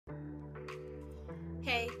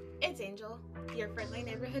Hey, it's Angel, your friendly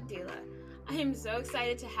neighborhood doula. I am so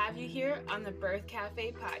excited to have you here on the Birth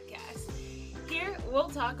Cafe podcast. Here, we'll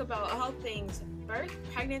talk about all things birth,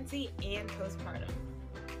 pregnancy, and postpartum.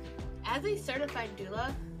 As a certified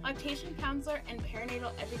doula, lactation counselor, and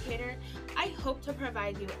perinatal educator, I hope to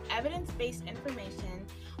provide you evidence-based information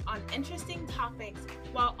on interesting topics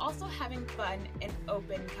while also having fun and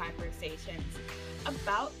open conversations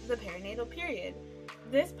about the perinatal period.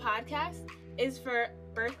 This podcast is for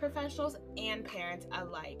birth professionals and parents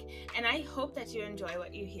alike, and I hope that you enjoy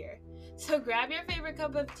what you hear. So grab your favorite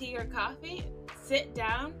cup of tea or coffee, sit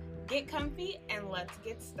down, get comfy, and let's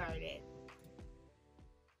get started.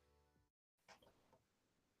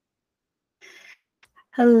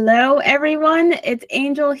 Hello, everyone. It's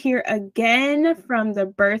Angel here again from the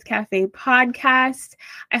Birth Cafe podcast.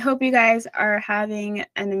 I hope you guys are having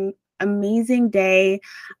an amazing day.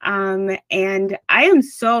 And I am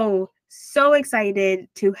so excited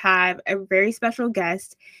to have a very special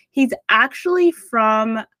guest. He's actually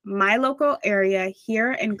from my local area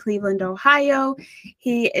here in Cleveland, Ohio.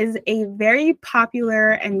 He is a very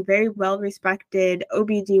popular and very well-respected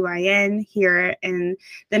OBGYN here in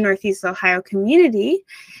the Northeast Ohio community,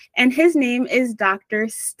 and his name is Dr.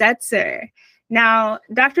 Stetzer. Now,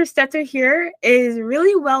 Dr. Stetzer here is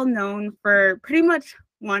really well known for pretty much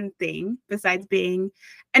one thing besides being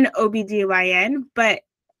an OBGYN, but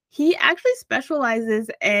he actually specializes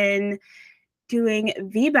in doing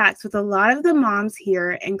VBACs with a lot of the moms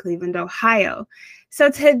here in Cleveland, Ohio. So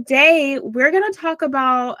today we're going to talk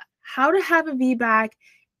about how to have a VBAC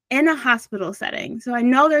in a hospital setting. So I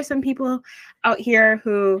know there's some people out here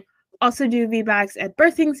who also do VBACs at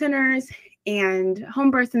birthing centers and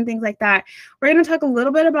home births and things like that. We're going to talk a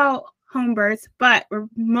little bit about home births, but we're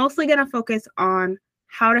mostly going to focus on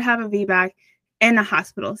how to have a VBAC in a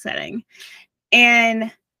hospital setting.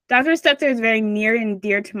 And Dr. Stetzer is very near and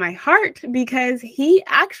dear to my heart because he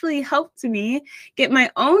actually helped me get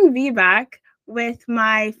my own VBAC with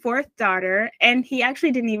my fourth daughter, and he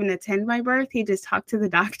actually didn't even attend my birth. He just talked to the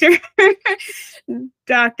doctor.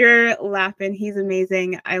 Dr. Lappin, he's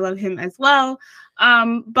amazing. I love him as well.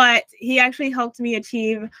 But he actually helped me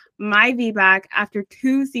achieve my VBAC after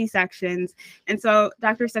 2 C-sections. And so,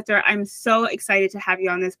 Dr. Stetzer, I'm so excited to have you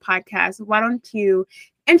on this podcast. Why don't you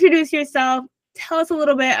introduce yourself? Tell us a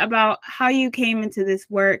little bit about how you came into this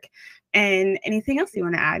work and anything else you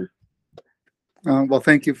want to add. Well,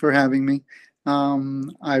 thank you for having me.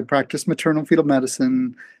 I practice maternal fetal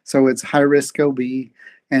medicine, so it's high-risk OB,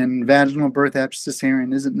 and vaginal birth after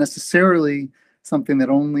cesarean isn't necessarily something that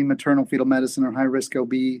only maternal fetal medicine or high-risk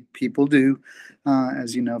OB people do,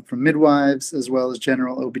 as you know, from midwives as well as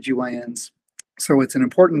general OBGYNs. So it's an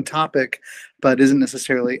important topic, but isn't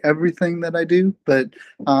necessarily everything that I do. But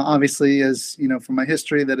obviously, as you know, from my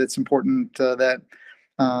history, that it's important that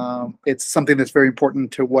it's something that's very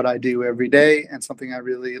important to what I do every day and something I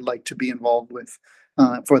really like to be involved with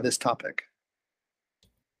for this topic.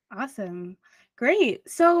 Awesome. Great.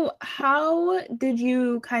 So how did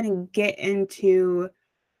you kind of get into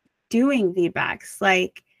doing VBACs?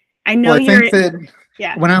 Like, I know I think that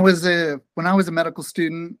yeah. When I was a medical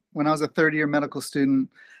student, when I was a third-year medical student,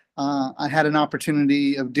 I had an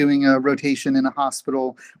opportunity of doing a rotation in a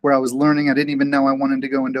hospital where I was learning. I didn't even know I wanted to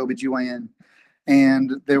go into OBGYN.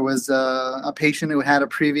 And there was a patient who had a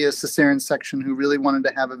previous cesarean section who really wanted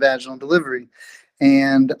to have a vaginal delivery.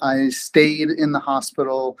 And I stayed in the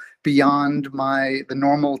hospital beyond the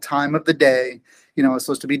normal time of the day. You know, I was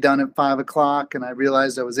supposed to be done at 5 o'clock, and I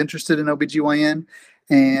realized I was interested in OBGYN.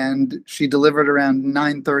 And she delivered around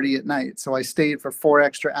 9:30 at night. So I stayed for 4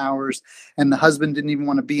 extra hours, and the husband didn't even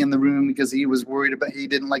want to be in the room because he was worried he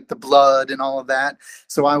didn't like the blood and all of that.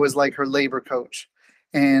 So I was like her labor coach.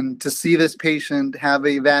 And to see this patient have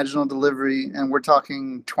a vaginal delivery, and we're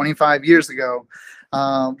talking 25 years ago,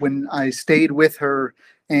 when I stayed with her,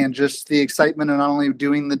 and just the excitement of not only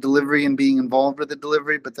doing the delivery and being involved with the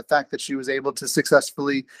delivery, but the fact that she was able to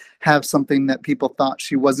successfully have something that people thought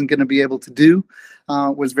she wasn't going to be able to do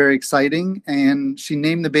was very exciting. And she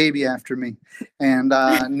named the baby after me. And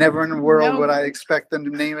never in the world would I expect them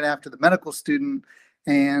to name it after the medical student.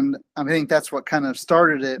 And I think that's what kind of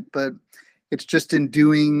started it. But it's just in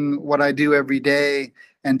doing what I do every day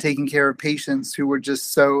and taking care of patients who were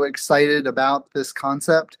just so excited about this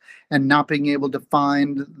concept and not being able to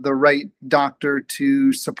find the right doctor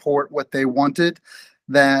to support what they wanted,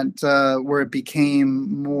 that where it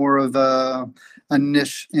became more of a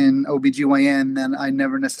niche in OBGYN than I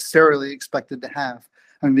never necessarily expected to have.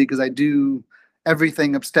 I mean, because I do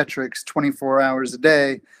everything obstetrics 24 hours a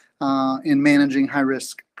day in managing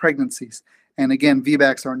high-risk pregnancies. And again,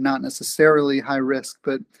 VBACs are not necessarily high risk,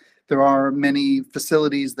 but There are many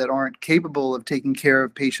facilities that aren't capable of taking care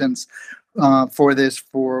of patients for this,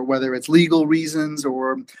 for whether it's legal reasons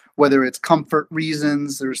or whether it's comfort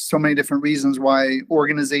reasons. There's so many different reasons why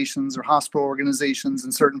organizations or hospital organizations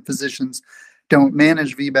and certain physicians don't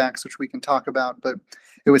manage VBACs, which we can talk about. But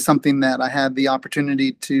it was something that I had the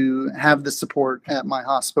opportunity to have the support at my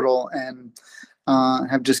hospital, and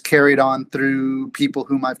have just carried on through people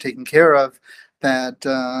whom I've taken care of. That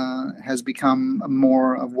has become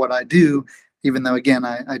more of what I do, even though, again,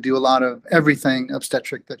 I do a lot of everything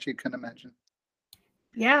obstetric that you can imagine.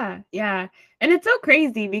 Yeah, yeah. And it's so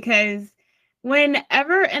crazy because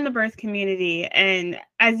whenever in the birth community, and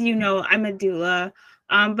as you know, I'm a doula,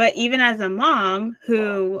 but even as a mom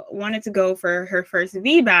who wanted to go for her first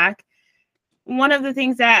VBAC, one of the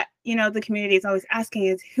things that, you know, the community is always asking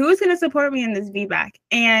is, who's going to support me in this VBAC?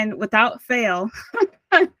 And without fail,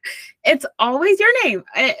 it's always your name.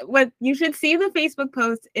 What you should see the Facebook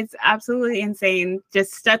post. It's absolutely insane.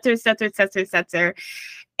 Just Stetzer, Stetzer, Stetzer, Stetzer.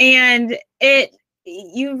 And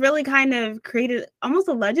you really kind of created almost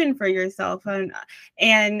a legend for yourself.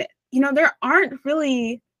 And you know, there aren't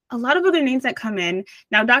really a lot of other names that come in.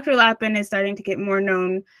 Now, Dr. Lappin is starting to get more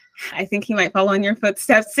known. I think he might follow in your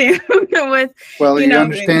footsteps soon. Well, you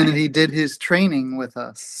understand that he did his training with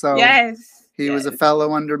us. So yes, he was a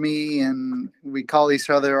fellow under me, and we call each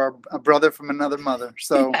other a brother from another mother.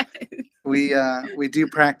 So we do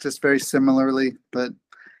practice very similarly, but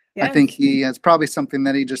I think it's probably something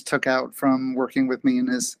that he just took out from working with me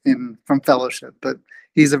from fellowship. But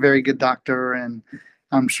he's a very good doctor, and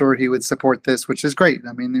I'm sure he would support this, which is great.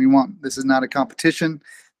 I mean, this is not a competition.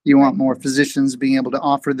 You want more physicians being able to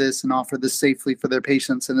offer this and offer this safely for their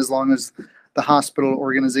patients. And as long as the hospital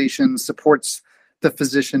organization supports the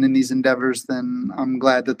physician in these endeavors, then I'm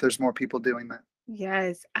glad that there's more people doing that.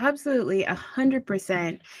 Yes, absolutely.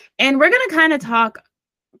 100%. And we're going to kind of talk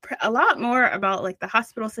a lot more about like the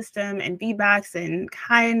hospital system and VBACs and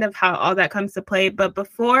kind of how all that comes to play. But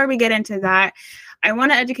before we get into that, I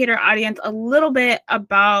want to educate our audience a little bit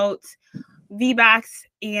about VBACs.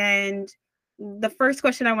 And the first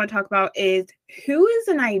question I want to talk about is, who is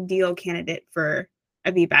an ideal candidate for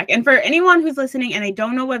a VBAC? And for anyone who's listening and they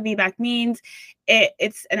don't know what VBAC means,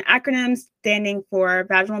 it's an acronym standing for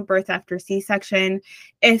vaginal birth after C-section.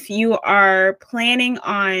 If you are planning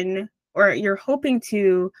on, or you're hoping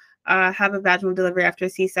to have a vaginal delivery after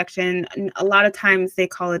C-section, a lot of times they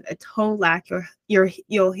call it a TOLAC.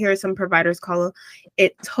 You'll hear some providers call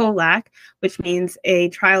it TOLAC, which means a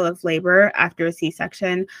trial of labor after a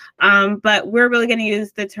C-section. But we're really going to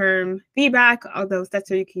use the term VBAC, although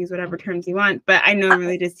Stetzer, you can use whatever terms you want, but I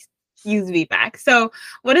normally just use VBAC. So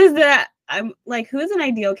what is who is an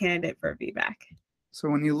ideal candidate for a VBAC? So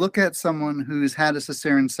when you look at someone who's had a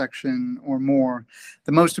cesarean section or more,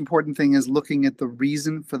 the most important thing is looking at the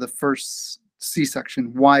reason for the first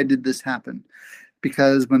C-section. Why did this happen?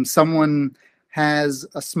 Because when someone has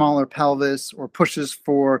a smaller pelvis or pushes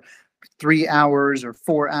for 3 hours or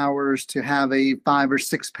 4 hours to have a 5 or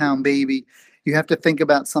 6 pound baby, you have to think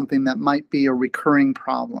about something that might be a recurring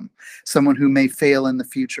problem, someone who may fail in the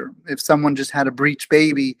future. If someone just had a breech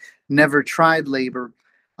baby, never tried labor,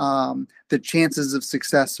 the chances of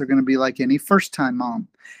success are going to be like any first-time mom.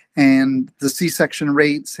 And the C-section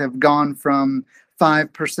rates have gone from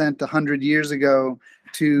 5% 100 years ago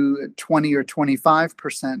to 20 or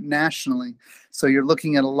 25% nationally. So you're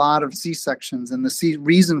looking at a lot of C-sections, and the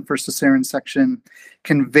reason for cesarean section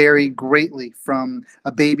can vary greatly, from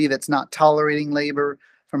a baby that's not tolerating labor,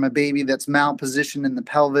 from a baby that's malpositioned in the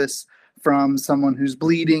pelvis, from someone who's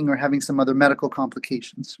bleeding or having some other medical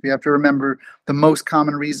complications. We have to remember the most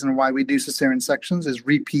common reason why we do cesarean sections is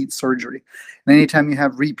repeat surgery. And anytime you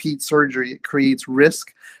have repeat surgery, it creates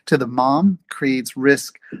risk to the mom, creates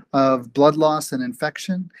risk of blood loss and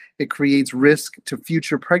infection. It creates risk to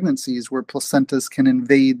future pregnancies where placentas can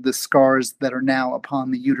invade the scars that are now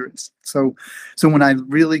upon the uterus. So when I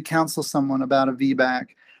really counsel someone about a VBAC,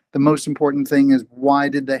 the most important thing is, why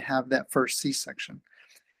did they have that first C-section?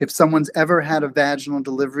 If someone's ever had a vaginal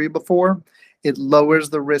delivery before, it lowers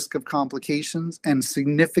the risk of complications and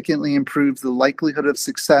significantly improves the likelihood of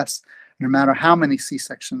success, no matter how many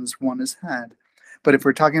C-sections one has had. But if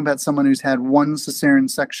we're talking about someone who's had one cesarean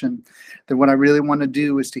section, then what I really want to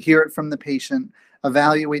do is to hear it from the patient,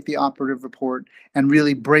 evaluate the operative report, and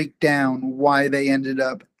really break down why they ended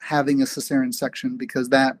up having a cesarean section, because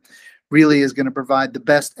that really is going to provide the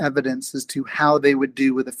best evidence as to how they would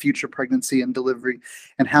do with a future pregnancy and delivery,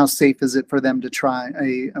 and how safe is it for them to try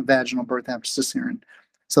a vaginal birth after cesarean.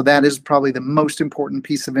 So that is probably the most important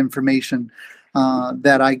piece of information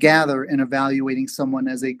that I gather in evaluating someone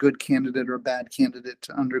as a good candidate or a bad candidate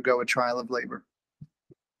to undergo a trial of labor.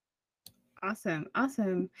 Awesome.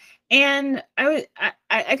 Awesome. And I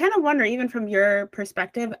kind of wonder, even from your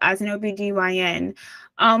perspective as an OBGYN,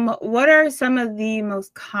 what are some of the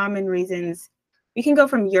most common reasons? We can go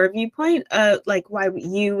from your viewpoint, like why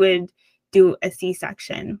you would do a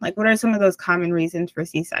C-section. Like, what are some of those common reasons for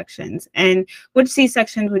C-sections? And which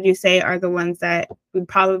C-sections would you say are the ones that we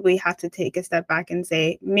probably have to take a step back and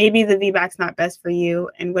say, maybe the VBAC's not best for you,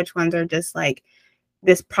 and which ones are just like,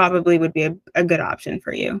 this probably would be a good option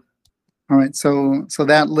for you? All right, so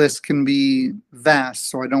that list can be vast,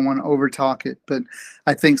 so I don't want to overtalk it, but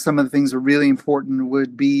I think some of the things that are really important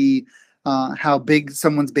would be how big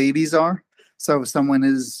someone's babies are. So if someone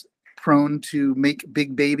is prone to make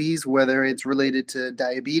big babies, whether it's related to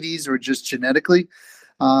diabetes or just genetically,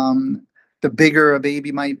 the bigger a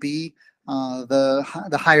baby might be, the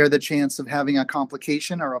higher the chance of having a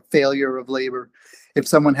complication or a failure of labor. If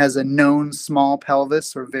someone has a known small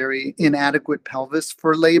pelvis or very inadequate pelvis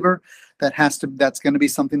for labor, that's going to be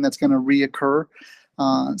something that's going to reoccur.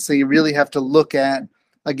 So you really have to look at,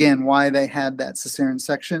 again, why they had that cesarean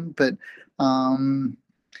section. But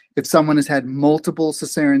if someone has had multiple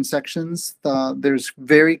cesarean sections, there's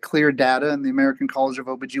very clear data, and the American College of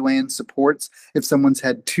OBGYN supports if someone's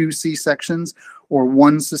had 2 C-sections or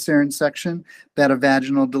 1 cesarean section, that a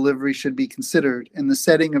vaginal delivery should be considered. In the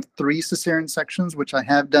setting of 3 cesarean sections, which I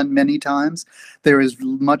have done many times, there is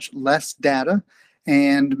much less data,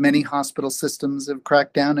 and many hospital systems have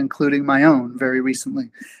cracked down, including my own very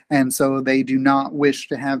recently. And so they do not wish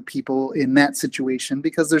to have people in that situation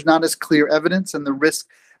because there's not as clear evidence, and the risk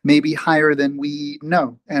may be higher than we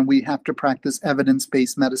know, and we have to practice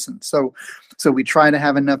evidence-based medicine. So we try to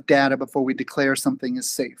have enough data before we declare something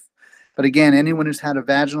as safe. But again, anyone who's had a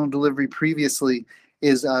vaginal delivery previously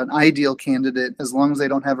is an ideal candidate as long as they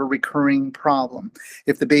don't have a recurring problem.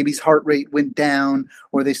 If the baby's heart rate went down,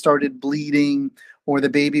 or they started bleeding, or the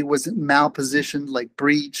baby was malpositioned like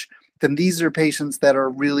breech, then these are patients that are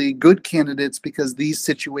really good candidates because these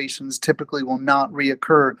situations typically will not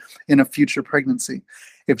reoccur in a future pregnancy.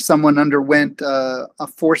 If someone underwent a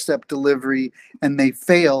forceps delivery and they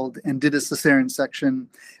failed and did a cesarean section,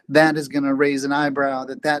 that is going to raise an eyebrow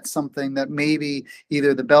that that's something that maybe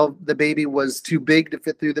either the baby was too big to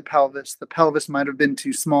fit through the pelvis might have been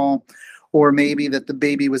too small, or maybe that the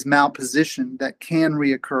baby was malpositioned. That can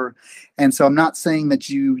reoccur. And so I'm not saying that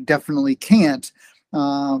you definitely can't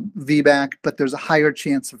VBAC, but there's a higher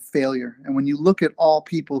chance of failure. And when you look at all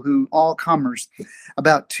comers,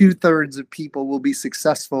 about 2/3 of people will be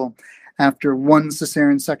successful after 1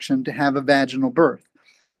 cesarean section to have a vaginal birth.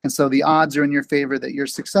 And so the odds are in your favor that you're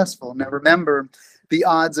successful. Now remember, the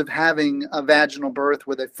odds of having a vaginal birth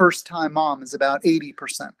with a first-time mom is about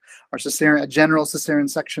 80%. A general cesarean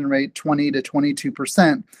section rate, 20 to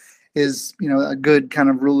 22%. Is a good kind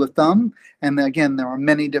of rule of thumb. And again, there are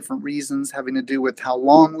many different reasons having to do with how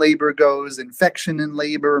long labor goes, infection in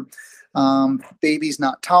labor, babies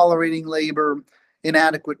not tolerating labor,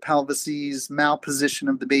 inadequate pelvises, malposition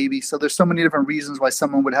of the baby. So there's so many different reasons why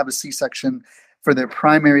someone would have a C-section for their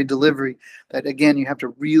primary delivery that, again, you have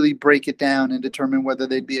to really break it down and determine whether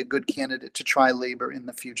they'd be a good candidate to try labor in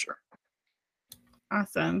the future.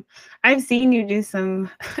 Awesome. I've seen you do some,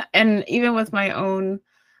 and even with my own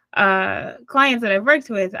clients that I've worked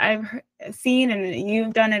with, I've seen, and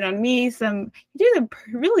you've done it on me, you did a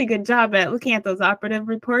really good job at looking at those operative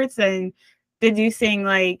reports and deducing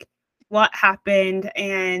like what happened,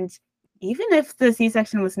 and even if the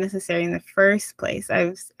C-section was necessary in the first place.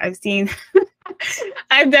 I've seen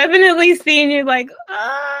I've definitely seen you like,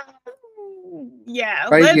 yeah,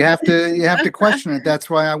 right. You have to question it. That's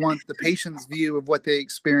why I want the patient's view of what they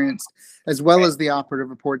experienced as well as the operative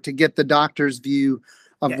report, to get the doctor's view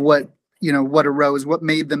of what arose, what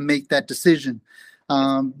made them make that decision.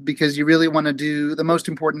 Because you really want to do, the most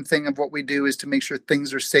important thing of what we do is to make sure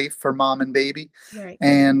things are safe for mom and baby. Right.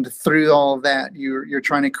 And through all of that, you're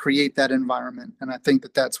trying to create that environment. And I think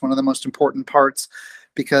that that's one of the most important parts,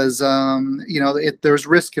 because there's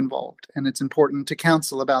risk involved, and it's important to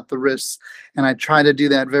counsel about the risks. And I try to do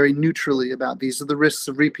that very neutrally about, these are the risks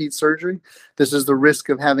of repeat surgery. This is the risk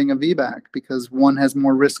of having a VBAC, because one has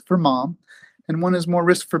more risk for mom and one has more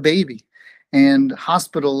risk for baby. And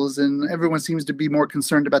hospitals and everyone seems to be more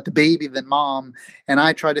concerned about the baby than mom. And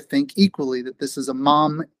I try to think equally that this is a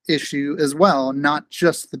mom issue as well, not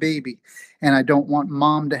just the baby. And I don't want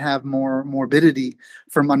mom to have more morbidity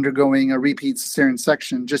from undergoing a repeat cesarean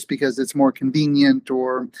section just because it's more convenient,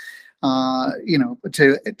 or,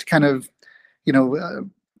 to kind of,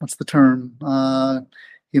 what's the term, that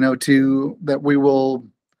we will,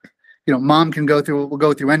 mom will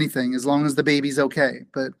go through anything as long as the baby's okay.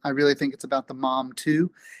 But I really think it's about the mom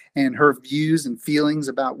too. and her views and feelings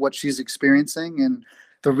about what she's experiencing. And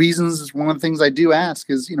the reasons is one of the things I do ask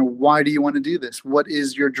is, why do you want to do this? What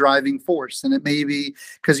is your driving force? And it may be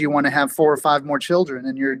because you want to have 4 or 5 more children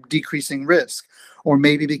and you're decreasing risk, or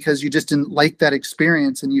maybe because you just didn't like that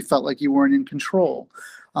experience and you felt like you weren't in control.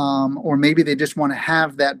 Or maybe they just want to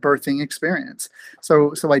have that birthing experience.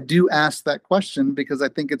 So I do ask that question because I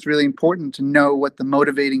think it's really important to know what the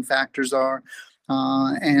motivating factors are,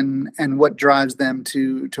 and what drives them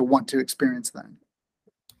to want to experience that.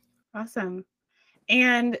 Awesome.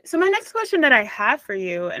 And so my next question that I have for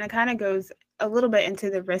you, and it kind of goes a little bit into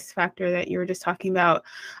the risk factor that you were just talking about.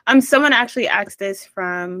 Someone actually asked this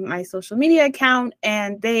from my social media account,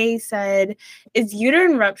 and they said, is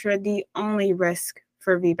uterine rupture the only risk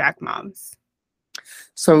for VBAC moms?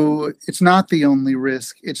 So it's not the only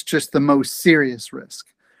risk. It's just the most serious risk.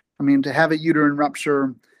 I mean, to have a uterine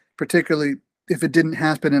rupture, particularly if it didn't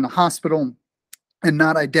happen in a hospital and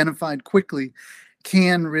not identified quickly,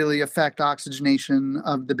 can really affect oxygenation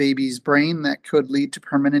of the baby's brain that could lead to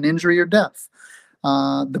permanent injury or death.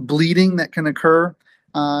 The bleeding that can occur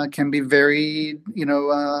can be very,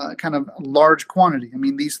 kind of large quantity. I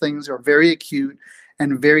mean, these things are very acute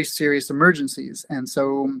and very serious emergencies. And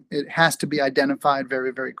so it has to be identified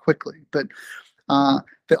very, very quickly. But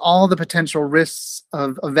all the potential risks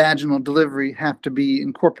of a vaginal delivery have to be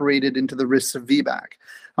incorporated into the risks of VBAC.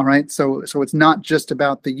 All right. So it's not just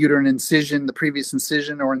about the uterine incision, the previous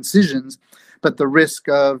incision or incisions, but the risk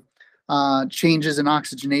of changes in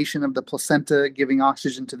oxygenation of the placenta giving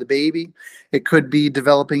oxygen to the baby. It could be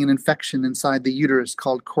developing an infection inside the uterus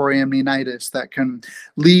called chorioamnionitis that can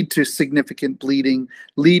lead to significant bleeding,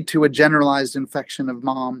 lead to a generalized infection of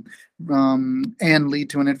mom, and lead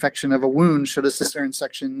to an infection of a wound should a cesarean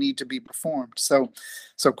section need to be performed. So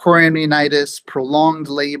chorioamnionitis, prolonged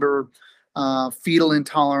labor, fetal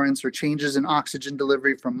intolerance, or changes in oxygen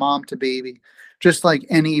delivery from mom to baby. Just like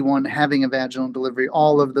anyone having a vaginal delivery,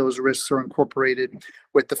 all of those risks are incorporated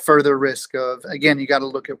with the further risk of, again, you got to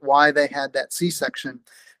look at why they had that C-section,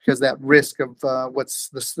 because that risk of what's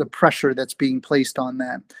the pressure that's being placed on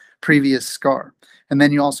that previous scar. And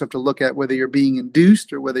then you also have to look at whether you're being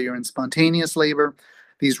induced or whether you're in spontaneous labor.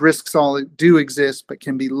 These risks all do exist, but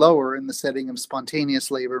can be lower in the setting of spontaneous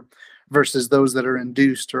labor versus those that are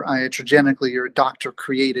induced or iatrogenically or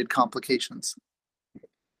doctor-created complications.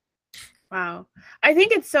 Wow. I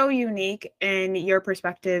think it's so unique in your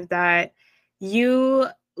perspective that you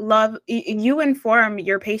inform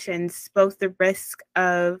your patients both the risk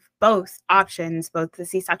of both options, both the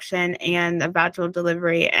C-section and the vaginal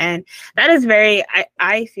delivery. And that is very,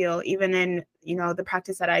 I feel, even in, the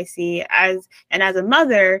practice that I see as a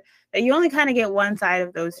mother, that you only kind of get one side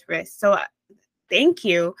of those risks. So thank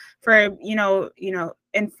you for,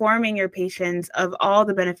 informing your patients of all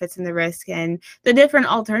the benefits and the risk and the different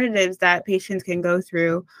alternatives that patients can go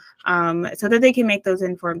through, so that they can make those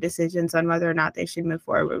informed decisions on whether or not they should move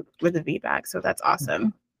forward with a VBAC. So that's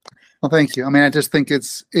awesome. Well, thank you. I mean, I just think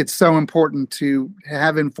it's so important to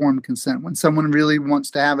have informed consent. When someone really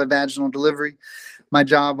wants to have a vaginal delivery, my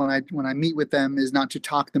job when I meet with them is not to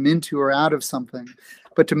talk them into or out of something,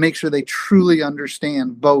 but to make sure they truly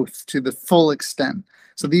understand both to the full extent.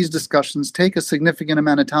 So these discussions take a significant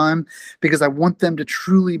amount of time because I want them to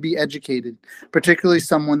truly be educated, particularly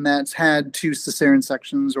someone that's had 2 cesarean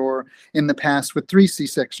sections or in the past with 3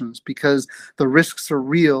 C-sections, because the risks are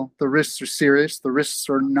real, the risks are serious, the risks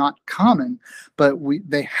are not common, but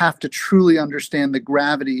they have to truly understand the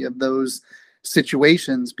gravity of those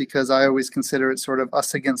situations, because I always consider it sort of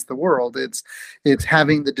us against the world. It's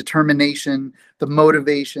having the determination, the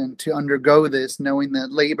motivation to undergo this, knowing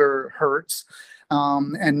that labor hurts,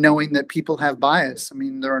 and knowing that people have bias. I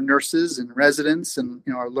mean, there are nurses and residents and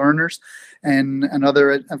our learners and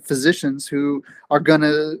other physicians who are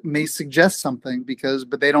may suggest something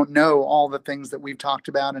but they don't know all the things that we've talked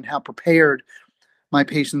about and how prepared my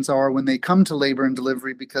patients are when they come to labor and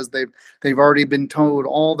delivery, because they've already been told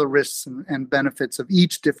all the risks and benefits of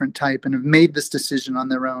each different type and have made this decision on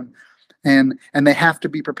their own. And they have to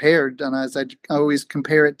be prepared. And as I always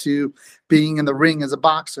compare it to being in the ring as a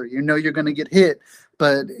boxer, you're going to get hit,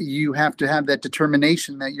 but you have to have that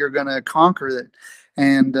determination that you're going to conquer it.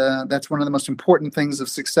 And that's one of the most important things of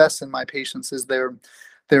success in my patients is they're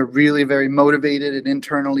really very motivated and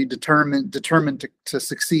internally determined to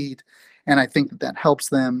succeed. And I think that helps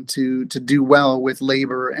them to do well with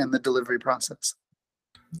labor and the delivery process.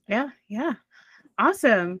 Yeah.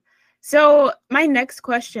 Awesome. So my next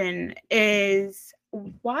question is,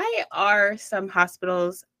 why are some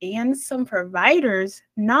hospitals and some providers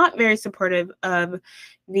not very supportive of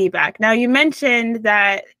VBAC? Now, you mentioned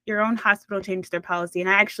that your own hospital changed their policy, and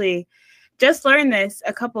I actually just learned this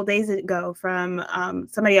a couple days ago from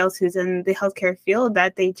somebody else who's in the healthcare field,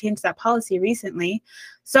 that they changed that policy recently.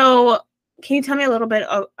 So can you tell me a little bit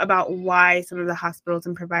about why some of the hospitals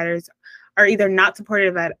and providers are either not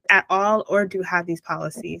supportive at all or do have these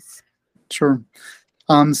policies? Sure.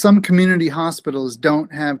 Some community hospitals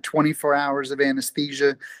don't have 24 hours of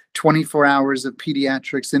anesthesia, 24 hours of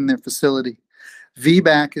pediatrics in their facility.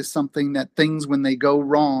 VBAC is something that things when they go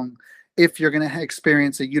wrong, if you're going to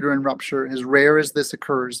experience a uterine rupture, as rare as this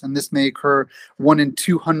occurs, and this may occur 1 in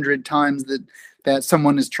 200 times that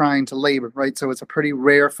someone is trying to labor, right? So it's a pretty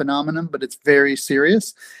rare phenomenon, but it's very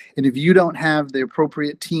serious. And if you don't have the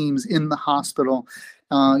appropriate teams in the hospital,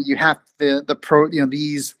 you have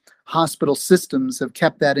these hospital systems have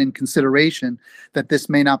kept that in consideration, that this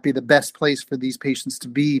may not be the best place for these patients to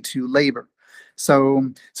be to labor.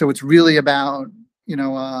 So it's really about,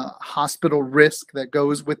 hospital risk that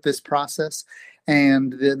goes with this process,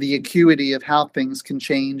 and the acuity of how things can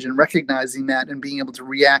change, and recognizing that and being able to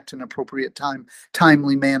react in an appropriate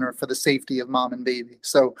timely manner for the safety of mom and baby.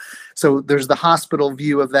 So there's the hospital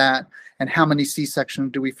view of that, and how many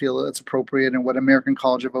C-sections do we feel that's appropriate, and what American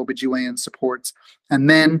College of OBGYN supports. And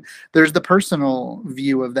then there's the personal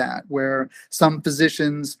view of that, where some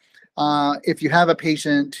physicians, if you have a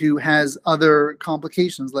patient who has other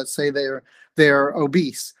complications, let's say they're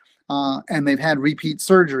obese and they've had repeat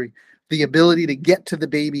surgery, the ability to get to the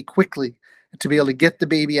baby quickly, to be able to get the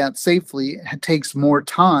baby out safely, takes more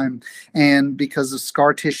time, and because of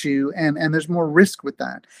scar tissue, and there's more risk with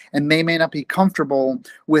that. And they may not be comfortable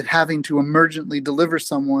with having to emergently deliver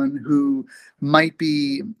someone who might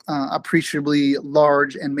be appreciably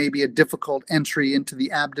large and maybe a difficult entry into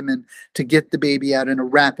the abdomen to get the baby out in a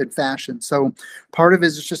rapid fashion. So part of it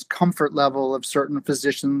is just comfort level of certain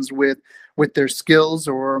physicians with their skills,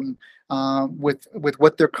 or with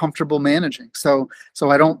what they're comfortable managing. So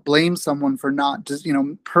I don't blame someone for not,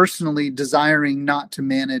 personally desiring not to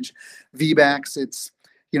manage VBACs. It's,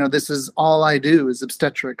 this is all I do is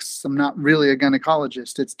obstetrics. I'm not really a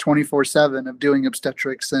gynecologist. It's 24/7 of doing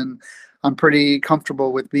obstetrics, and I'm pretty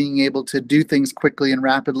comfortable with being able to do things quickly and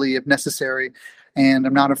rapidly if necessary, and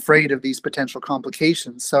I'm not afraid of these potential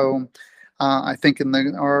complications. So I think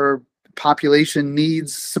our population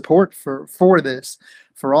needs support for this,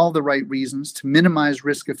 for all the right reasons, to minimize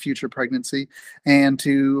risk of future pregnancy, and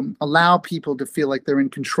to allow people to feel like they're in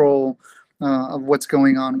control of what's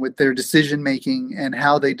going on with their decision making and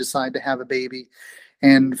how they decide to have a baby.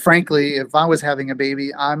 And frankly, if I was having a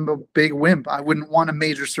baby, I'm a big wimp. I wouldn't want a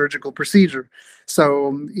major surgical procedure.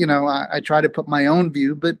 So, I try to put my own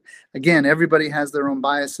view, but again, everybody has their own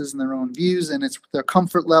biases and their own views, and it's their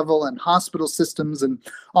comfort level and hospital systems and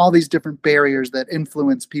all these different barriers that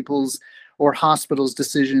influence people's or hospital's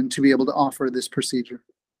decision to be able to offer this procedure.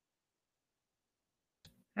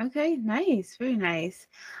 Okay, nice, very nice.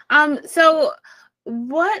 So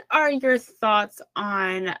what are your thoughts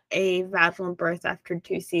on a vaginal birth after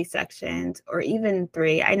 2 C-sections or even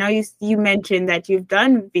 3? I know you mentioned that you've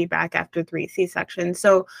done VBAC after 3 C-sections.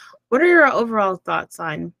 So what are your overall thoughts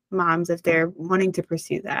on moms if they're wanting to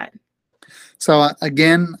pursue that? So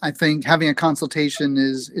again, I think having a consultation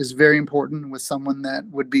is very important with someone that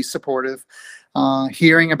would be supportive.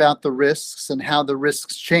 Hearing about the risks and how the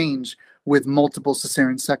risks change with multiple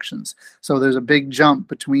cesarean sections. So there's a big jump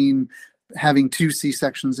between having 2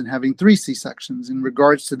 C-sections and having 3 C-sections in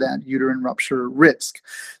regards to that uterine rupture risk.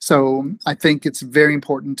 So I think it's very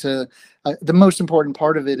important to, the most important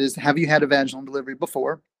part of it is, have you had a vaginal delivery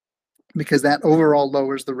before? Because that overall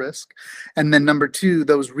lowers the risk. And then number 2,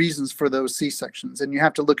 those reasons for those C-sections. And you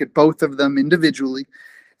have to look at both of them individually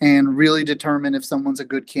and really determine if someone's a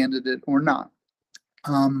good candidate or not.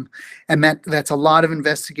 And that's a lot of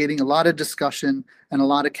investigating, a lot of discussion, and a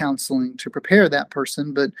lot of counseling to prepare that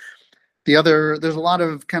person. But there's a lot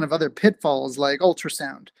of kind of other pitfalls, like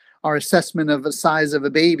ultrasound. Our assessment of the size of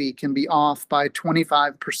a baby can be off by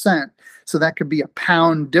 25%. So that could be a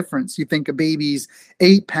pound difference. You think a baby's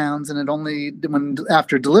 8 pounds, and when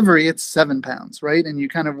after delivery, it's 7 pounds, right? And you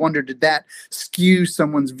kind of wonder, did that skew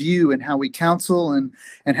someone's view and how we counsel and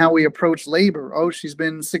how we approach labor? Oh, she's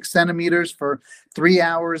been 6 centimeters for 3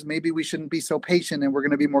 hours. Maybe we shouldn't be so patient, and we're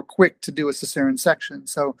going to be more quick to do a cesarean section.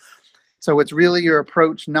 So it's really your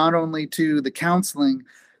approach, not only to the counseling,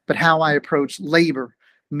 but how I approach labor.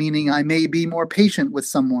 Meaning I may be more patient with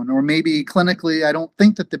someone, or maybe clinically I don't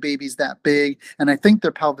think that the baby's that big and I think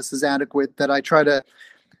their pelvis is adequate, that I try to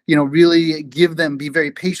really be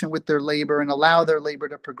very patient with their labor and allow their labor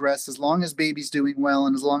to progress as long as baby's doing well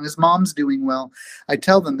and as long as mom's doing well. I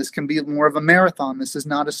tell them this can be more of a marathon. This is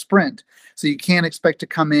not a sprint. So you can't expect to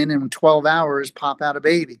come in 12 hours, pop out a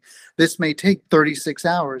baby. This may take 36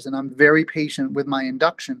 hours, and I'm very patient with my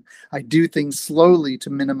induction. I do things slowly to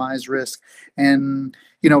minimize risk and,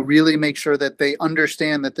 really make sure that they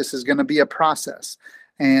understand that this is going to be a process.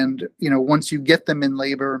 And, once you get them in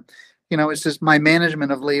labor, it's just my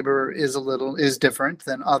management of labor is different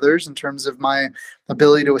than others in terms of my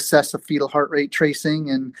ability to assess a fetal heart rate tracing.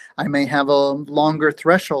 And I may have a longer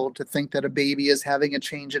threshold to think that a baby is having a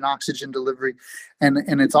change in oxygen delivery.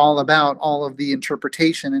 And it's all about all of the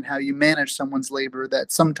interpretation and how you manage someone's labor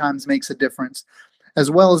that sometimes makes a difference.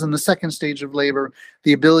 As well as in the second stage of labor,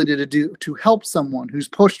 the ability to help someone who's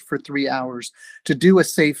pushed for 3 hours to do a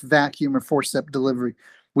safe vacuum or forceps delivery.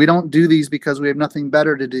 We don't do these because we have nothing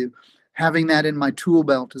better to do. Having that in my tool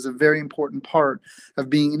belt is a very important part of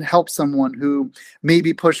being help someone who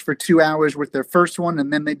maybe pushed for 2 hours with their first one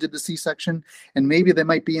and then they did the C-section, and maybe they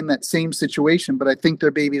might be in that same situation, but I think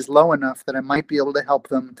their baby is low enough that I might be able to help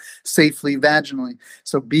them safely vaginally.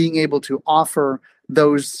 So being able to offer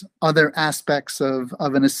those other aspects of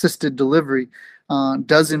an assisted delivery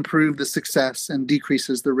does improve the success and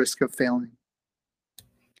decreases the risk of failing.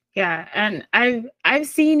 Yeah, and I've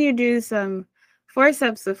seen you do some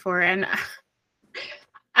forceps before, and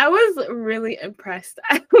I was really impressed.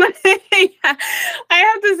 I have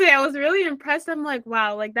to say, I was really impressed. I'm like,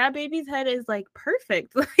 wow, like that baby's head is like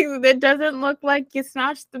perfect. Like it doesn't look like you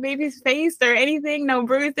snatched the baby's face or anything, no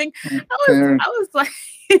bruising. I was like,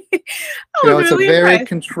 it's really a very impressed.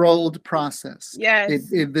 Controlled process. Yes.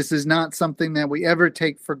 This is not something that we ever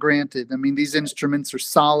take for granted. I mean, these instruments are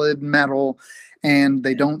solid metal, and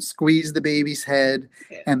they don't squeeze the baby's head,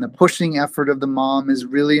 and the pushing effort of the mom is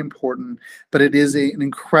really important. But it is an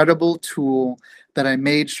incredible tool that I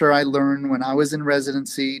made sure I learned when I was in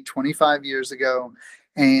residency 25 years ago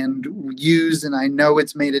and use, and I know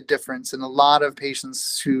it's made a difference in a lot of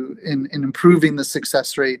patients in improving the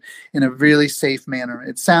success rate in a really safe manner.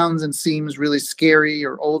 It sounds and seems really scary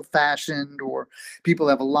or old-fashioned, or people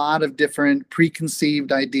have a lot of different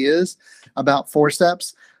preconceived ideas about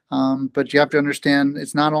forceps. But you have to understand,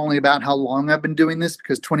 it's not only about how long I've been doing this,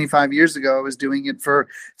 because 25 years ago I was doing it for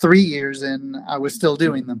 3 years and I was still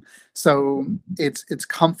doing them. So it's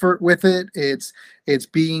comfort with it. It's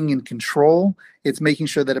being in control. It's making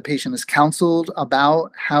sure that a patient is counseled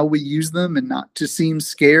about how we use them and not to seem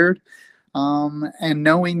scared. And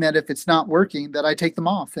knowing that if it's not working, that I take them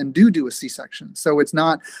off and do a C-section. So it's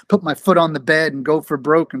not put my foot on the bed and go for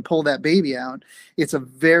broke and pull that baby out. It's a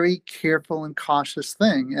very careful and cautious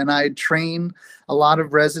thing. And I train a lot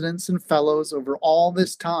of residents and fellows over all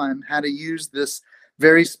this time how to use this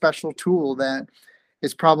very special tool that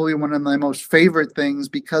is probably one of my most favorite things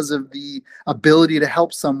because of the ability to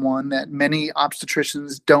help someone that many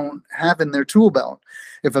obstetricians don't have in their tool belt.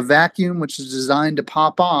 If a vacuum, which is designed to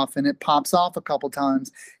pop off, and it pops off a couple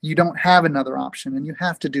times, you don't have another option and you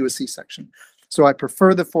have to do a C-section. So I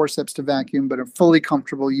prefer the forceps to vacuum, but I'm fully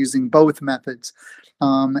comfortable using both methods.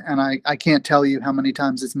 And I can't tell you how many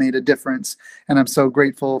times it's made a difference. And I'm so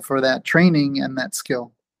grateful for that training and that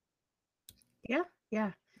skill.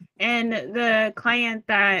 Yeah. And the client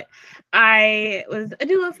that I was a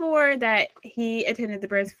doula for, that he attended the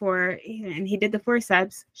birth for, and he did the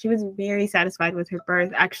forceps, she was very satisfied with her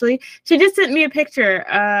birth. Actually, she just sent me a picture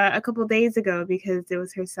a couple days ago because it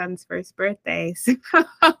was her son's first birthday. So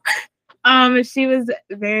she was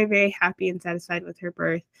very, very happy and satisfied with her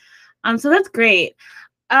birth. So that's great.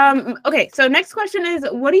 Okay, so next question is,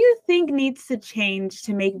 what do you think needs to change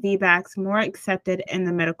to make VBACs more accepted in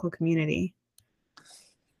the medical community?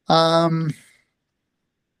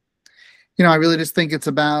 I really just think it's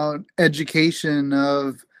about education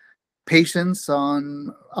of patients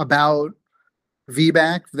about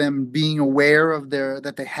VBAC, them being aware of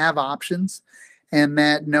that they have options, and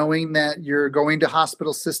that knowing that you're going to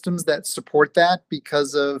hospital systems that support that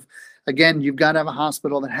because of, again, you've got to have a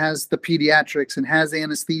hospital that has the pediatrics and has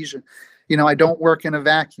anesthesia. I don't work in a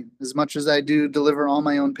vacuum. As much as I do deliver all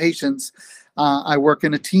my own patients, I work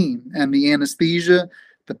in a team, and the anesthesia,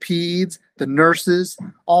 the peds, the nurses,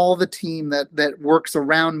 all the team that works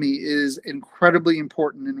around me is incredibly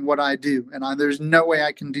important in what I do. And there's no way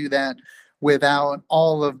I can do that without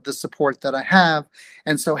all of the support that I have.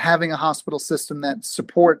 And so having a hospital system that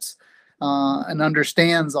supports and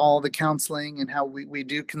understands all the counseling and how we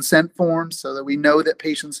do consent forms so that we know that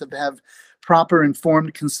patients have proper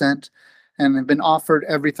informed consent and have been offered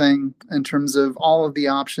everything in terms of all of the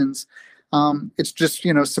options. It's just,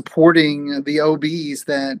 supporting the OBs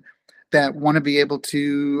that that want to be able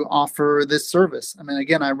to offer this service. I mean,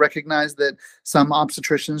 again, I recognize that some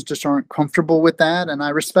obstetricians just aren't comfortable with that, and I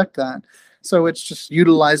respect that. So it's just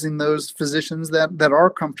utilizing those physicians that are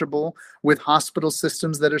comfortable with hospital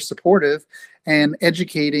systems that are supportive, and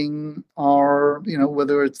educating our,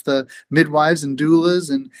 whether it's the midwives and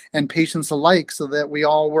doulas and patients alike, so that we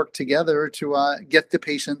all work together to get the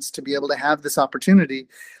patients to be able to have this opportunity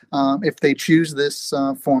if they choose this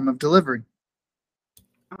form of delivery.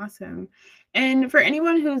 Awesome. And for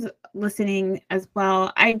anyone who's listening as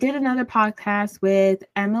well, I did another podcast with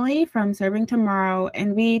Emily from Serving Tomorrow,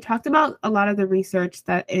 and we talked about a lot of the research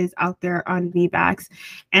that is out there on VBACs.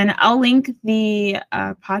 And I'll link the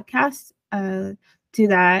podcast to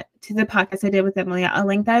the podcast I did with Emily. I'll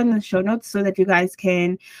link that in the show notes so that you guys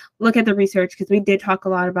can look at the research, because we did talk a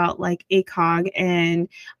lot about like ACOG and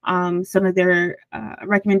some of their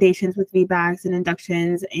recommendations with VBACs and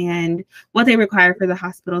inductions and what they require for the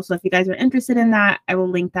hospital. So if you guys are interested in that, I will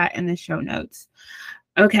link that in the show notes.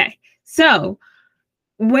 Okay, so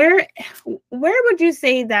where would you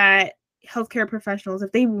say that healthcare professionals,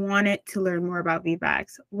 if they wanted to learn more about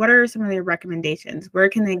VBACs, what are some of their recommendations? Where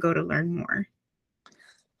can they go to learn more?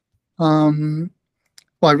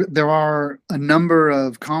 Well, there are a number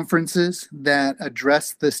of conferences that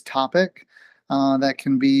address this topic that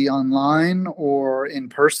can be online or in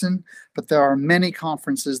person, but there are many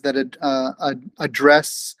conferences that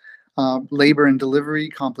address labor and delivery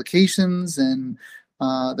complications, and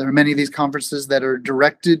there are many of these conferences that are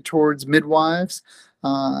directed towards midwives,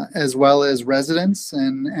 as well as residents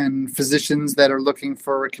and physicians that are looking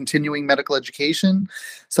for continuing medical education.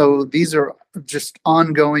 So these are just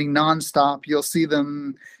ongoing, nonstop. You'll see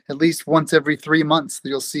them at least once every 3 months.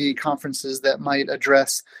 You'll see conferences that might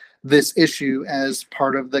address this issue as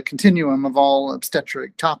part of the continuum of all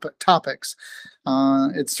obstetric topics.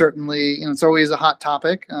 It's certainly, it's always a hot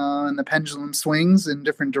topic, and the pendulum swings in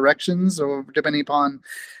different directions, or depending upon,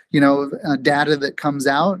 data that comes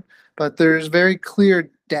out. But there's very clear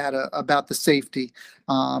data about the safety,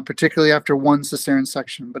 particularly after one cesarean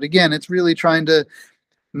section. But again, it's really trying to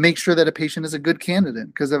make sure that a patient is a good candidate,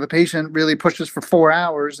 because if a patient really pushes for 4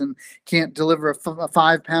 hours and can't deliver a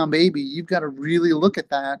 5-pound baby, you've got to really look at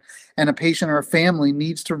that. And a patient or a family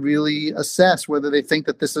needs to really assess whether they think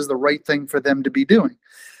that this is the right thing for them to be doing.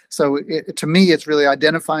 So to me, it's really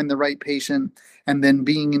identifying the right patient and then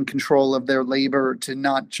being in control of their labor, to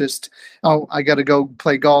not just, oh, I got to go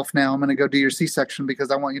play golf now, I'm going to go do your C-section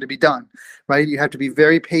because I want you to be done, right? You have to be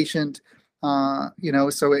very patient, so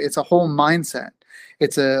it's a whole mindset.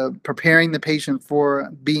 It's preparing the patient for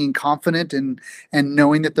being confident and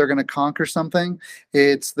knowing that they're going to conquer something.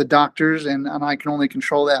 It's the doctors, and I can only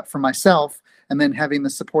control that for myself, and then having the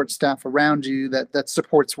support staff around you that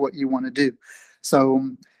supports what you want to do. So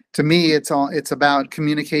to me, it's about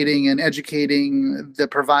communicating and educating the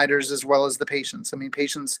providers as well as the patients. I mean,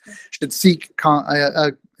 patients should seek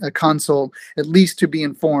a consult, at least to be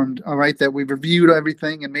informed, all right, that we've reviewed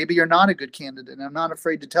everything, and maybe you're not a good candidate. I'm not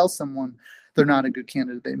afraid to tell someone they're not a good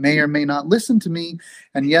candidate. They may or may not listen to me.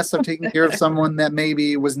 And yes, I've taken care of someone that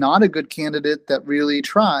maybe was not a good candidate that really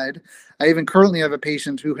tried. I even currently have a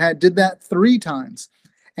patient who did that 3 times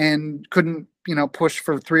and couldn't, push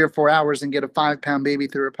for 3 or 4 hours and get a 5-pound baby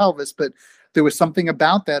through her pelvis. But there was something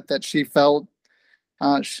about that she felt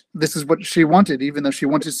this is what she wanted. Even though she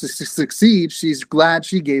wanted to succeed, she's glad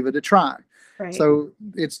she gave it a try. Right. So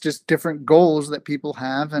it's just different goals that people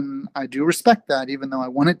have, and I do respect that, even though I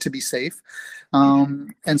want it to be safe.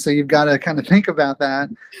 And so you've got to kind of think about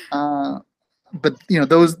that. But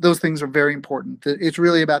those things are very important. It's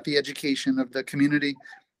really about the education of the community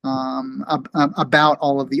about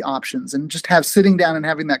all of the options, and just sitting down and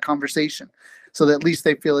having that conversation, so that at least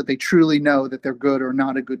they feel that they truly know that they're good or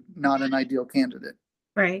not an ideal candidate.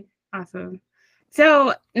 Right. Awesome.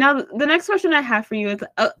 So now the next question I have for you is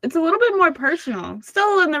it's a little bit more personal,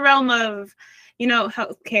 still in the realm of,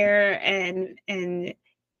 healthcare and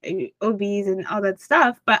OBs and all that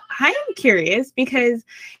stuff. But I am curious, because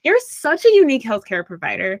you're such a unique healthcare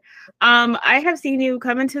provider. I have seen you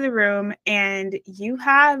come into the room, and you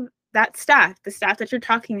have that staff, the staff that you're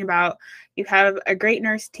talking about. You have a great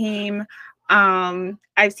nurse team.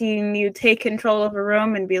 I've seen you take control of a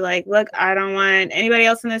room and be like, look, I don't want anybody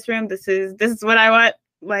else in this room. This is what I want.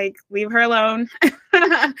 Like, leave her alone.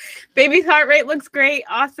 Baby's heart rate looks great.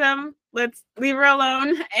 Awesome. Let's leave her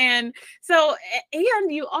alone. And so,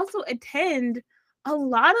 and you also attend a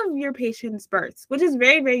lot of your patients' births, which is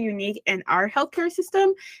very, very unique in our healthcare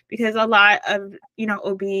system, because a lot of,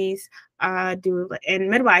 OBs do, and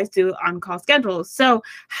midwives do on-call schedules. So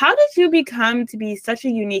how did you become to be such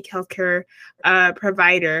a unique healthcare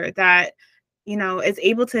provider that is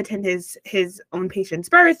able to attend his own patient's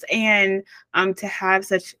birth and to have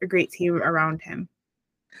such a great team around him?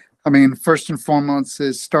 I mean, first and foremost,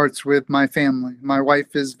 it starts with my family. My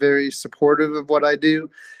wife is very supportive of what I do,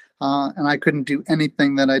 and I couldn't do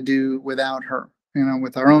anything that I do without her.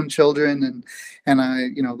 With our own children, and I,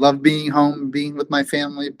 love being home, being with my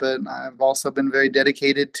family. But I've also been very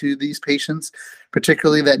dedicated to these patients,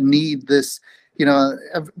 particularly that need this.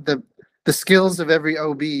 The skills of every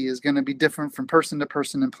OB is going to be different from person to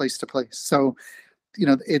person and place to place. So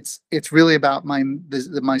it's really about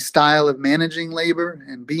my style of managing labor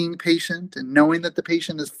and being patient and knowing that the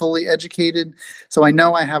patient is fully educated. So I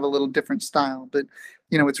know I have a little different style, but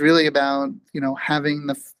it's really about having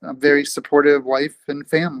a very supportive wife and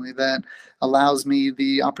family that allows me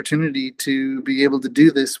the opportunity to be able to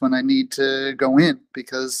do this when I need to go in,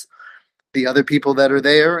 because the other people that are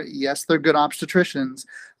there, yes, they're good obstetricians,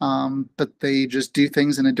 but they just do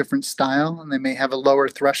things in a different style, and they may have a lower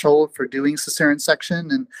threshold for doing cesarean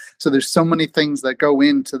section. And so there's so many things that go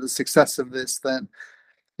into the success of this that,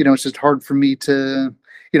 it's just hard for me to,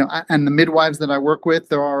 and the midwives that I work with,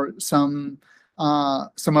 there are some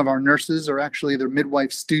of our nurses are actually their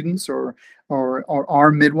midwife students or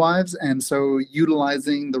are midwives. And so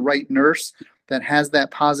utilizing the right nurse that has that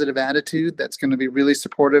positive attitude, that's going to be really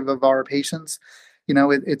supportive of our patients.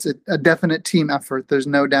 It's a definite team effort. There's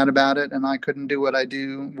no doubt about it. And I couldn't do what I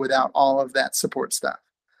do without all of that support staff,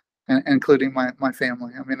 and including my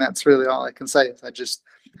family. I mean, that's really all I can say is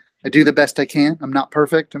I do the best I can. I'm not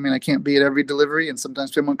perfect. I mean, I can't be at every delivery, and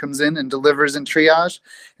sometimes someone comes in and delivers in triage,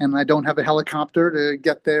 and I don't have a helicopter to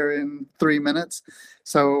get there in 3 minutes.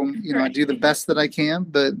 So, I do the best that I can,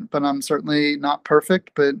 but I'm certainly not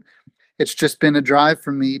perfect. But it's just been a drive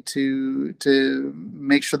for me to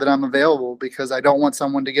make sure that I'm available, because I don't want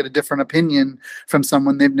someone to get a different opinion from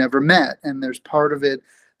someone they've never met. And there's part of it,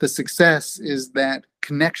 the success is that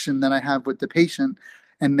connection that I have with the patient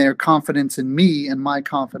and their confidence in me and my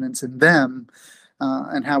confidence in them,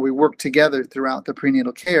 and how we work together throughout the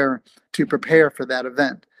prenatal care to prepare for that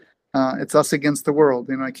event. It's us against the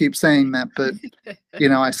world. I keep saying that, but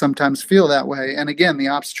I sometimes feel that way. And again, the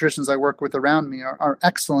obstetricians I work with around me are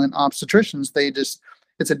excellent obstetricians.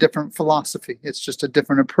 It's a different philosophy. It's just a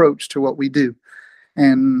different approach to what we do.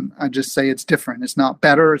 And I just say it's different. It's not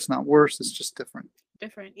better. It's not worse. It's just different.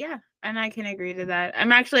 Yeah, and I can agree to that.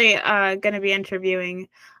 I'm actually going to be interviewing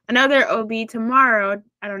another OB tomorrow.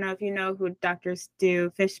 I don't know if you know who Dr.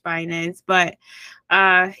 Stu Fishbein is, but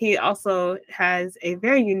he also has a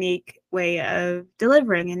very unique way of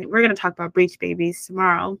delivering, and we're going to talk about breech babies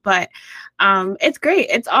tomorrow. But it's great.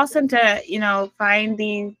 It's awesome to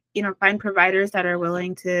find providers that are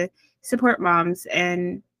willing to support moms,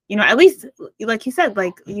 and at least, like you said,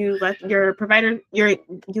 like you let your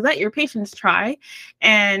patients try,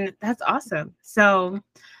 and that's awesome. So,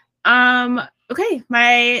 okay,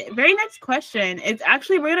 my very next question is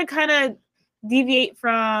actually, we're going to kind of deviate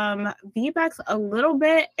from VBACs a little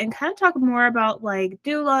bit and kind of talk more about like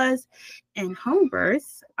doulas and home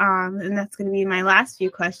births. And that's going to be my last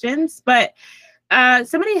few questions. But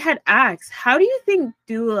somebody had asked, how do you think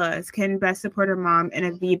doulas can best support a mom in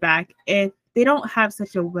a VBAC if they don't have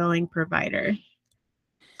such a willing provider?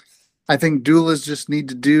 I think doulas just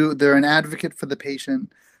they're an advocate for the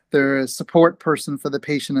patient. They're a support person for the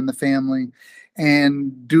patient and the family.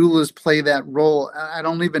 And doulas play that role. I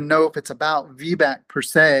don't even know if it's about VBAC per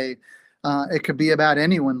se. It could be about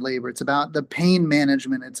anyone labor. It's about the pain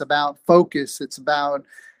management. It's about focus. It's about,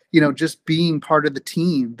 just being part of the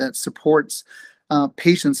team that supports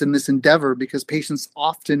patients in this endeavor, because patients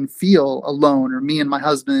often feel alone, or me and my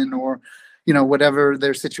husband, or whatever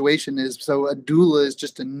their situation is. So a doula is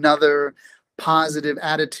just another positive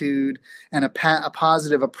attitude and a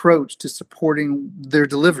positive approach to supporting their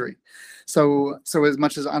delivery. So as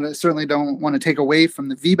much as I certainly don't want to take away from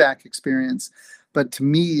the VBAC experience, but to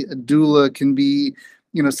me, a doula can be,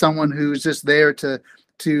 someone who's just there to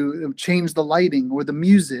change the lighting or the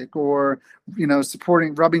music, or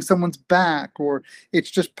rubbing someone's back, or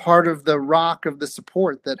it's just part of the rock of the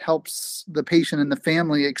support that helps the patient and the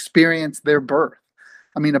family experience their birth.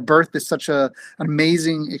 I mean, a birth is such an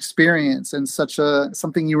amazing experience and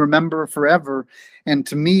something you remember forever. And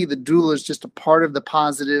to me, the doula is just a part of the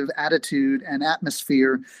positive attitude and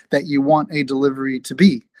atmosphere that you want a delivery to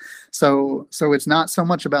be. So it's not so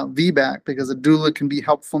much about VBAC, because a doula can be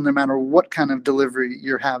helpful no matter what kind of delivery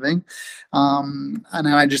you're having. And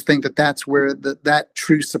I just think that that's where that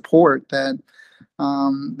true support that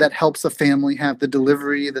helps a family have the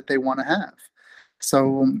delivery that they want to have.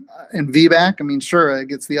 So in VBAC, I mean, sure, it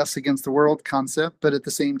gets the us against the world concept, but at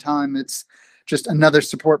the same time, it's just another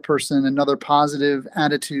support person, another positive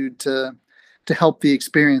attitude to to help the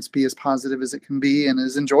experience be as positive as it can be and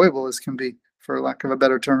as enjoyable as can be, for lack of a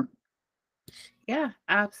better term. Yeah,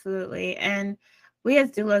 absolutely. And we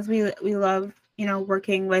as doulas, we love,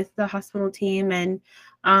 working with the hospital team, and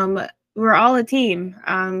we're all a team.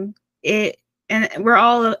 And we're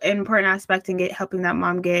all an important aspect in helping that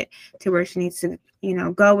mom get to where she needs to,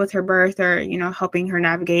 go with her birth, or, helping her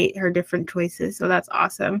navigate her different choices. So that's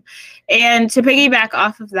awesome. And to piggyback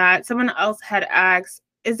off of that, someone else had asked,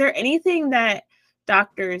 is there anything that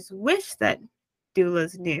doctors wish that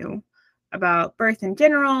doulas knew about birth in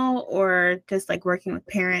general, or just like working with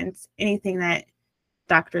parents? Anything that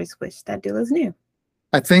doctors wish that doulas knew?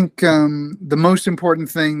 I think the most important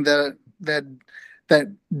thing that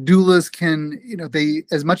doulas can, they,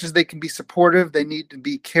 as much as they can be supportive, they need to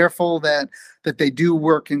be careful that they do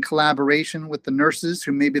work in collaboration with the nurses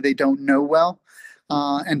who maybe they don't know well,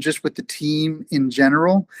 and just with the team in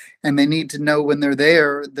general. And they need to know when they're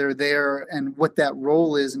there, and what that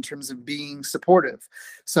role is in terms of being supportive.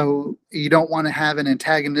 So you don't want to have an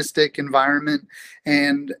antagonistic environment,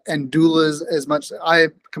 and doulas, as much, I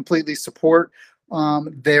completely support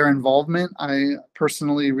their involvement. I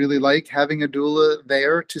personally really like having a doula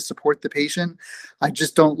there to support the patient. I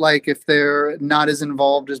just don't like if they're not as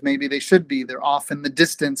involved as maybe they should be. They're off in the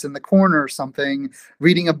distance in the corner or something,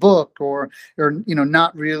 reading a book, or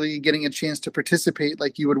not really getting a chance to participate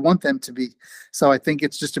like you would want them to be. So I think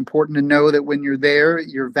it's just important to know that when you're there,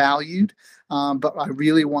 you're valued. But I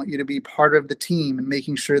really want you to be part of the team, and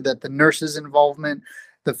making sure that the nurses' involvement,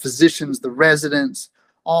 the physicians, the residents,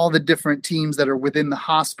 all the different teams that are within the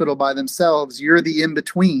hospital by themselves, you're the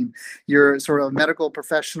in-between. You're sort of a medical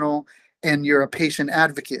professional, and you're a patient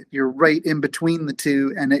advocate. You're right in between the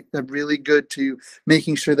two, and it's really good to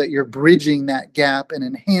making sure that you're bridging that gap and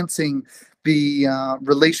enhancing the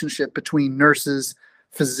relationship between nurses,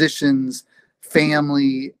 physicians,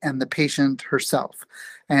 family, and the patient herself.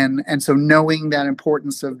 And so knowing that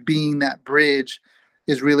importance of being that bridge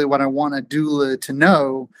is really what I want a doula to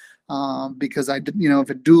know. Because if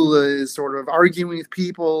a doula is sort of arguing with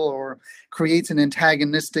people or creates an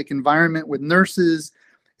antagonistic environment with nurses,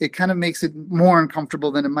 it kind of makes it more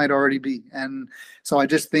uncomfortable than it might already be. And so I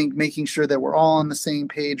just think making sure that we're all on the same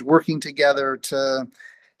page, working together to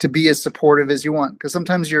be as supportive as you want. Because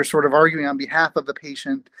sometimes you're sort of arguing on behalf of the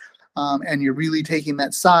patient, and you're really taking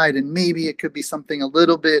that side, and maybe it could be something a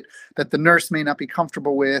little bit that the nurse may not be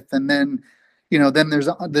comfortable with. And then there's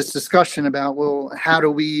this discussion about, well, how do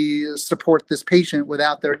we support this patient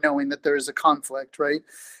without their knowing that there is a conflict, right?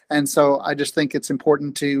 And so I just think it's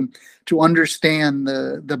important to understand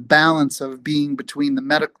the balance of being between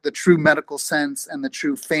the true medical sense and the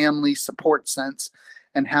true family support sense,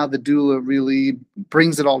 and how the doula really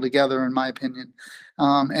brings it all together, in my opinion,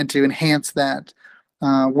 and to enhance that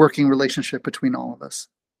working relationship between all of us.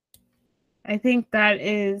 I think that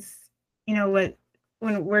is, what,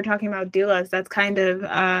 when we're talking about doulas, that's kind of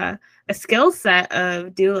a skill set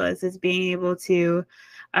of doulas, is being able to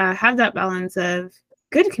have that balance of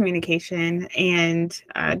good communication and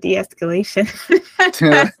de-escalation.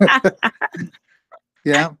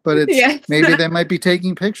 Yeah, but it's maybe they might be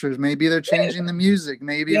taking pictures, maybe they're changing the music,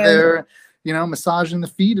 maybe they're massaging the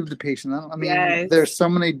feet of the patient. I mean, there's so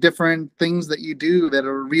many different things that you do that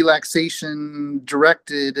are relaxation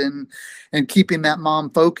directed, and keeping that mom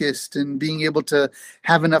focused, and being able to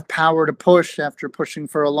have enough power to push after pushing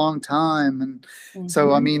for a long time. And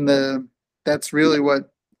so, I mean, that's really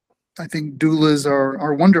what I think doulas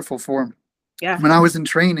are wonderful for. Yeah. When I was in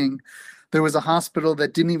training, there was a hospital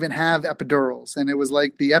that didn't even have epidurals, and it was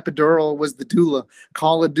like the epidural was the doula.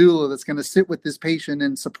 Call a doula that's going to sit with this patient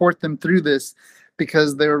and support them through this,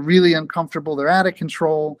 because they're really uncomfortable, they're out of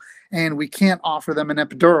control, and we can't offer them an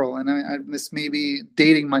epidural. And this may be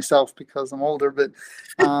dating myself because I'm older, but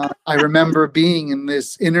I remember being in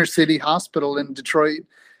this inner city hospital in Detroit,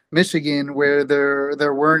 Michigan, where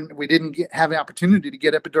we didn't have an opportunity to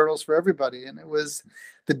get epidurals for everybody. And it was,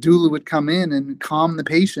 the doula would come in and calm the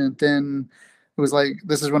patient. And it was like,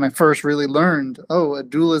 this is when I first really learned, oh, a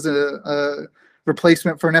doula is a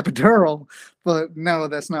replacement for an epidural. But no,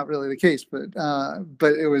 that's not really the case. But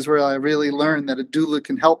it was where I really learned that a doula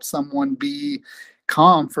can help someone be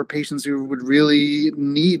calm for patients who would really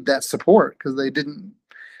need that support, because they didn't,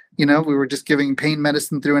 we were just giving pain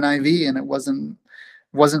medicine through an IV, and it wasn't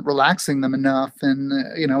relaxing them enough. And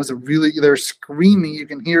it was they're screaming, you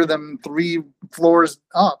can hear them 3 floors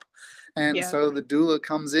up. And so the doula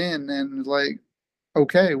comes in and like,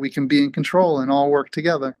 okay, we can be in control and all work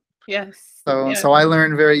together. Yes. So I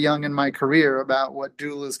learned very young in my career about what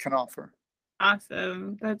doulas can offer.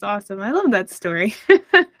 Awesome. That's awesome. I love that story.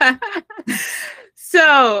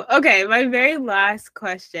 So, okay, my very last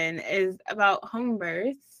question is about home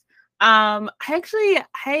births. I'm kind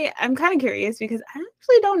of curious because I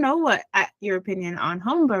actually don't know what your opinion on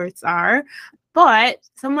home births are, but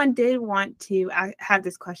someone did want to have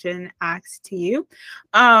this question asked to you.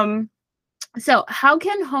 So how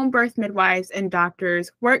can home birth midwives and doctors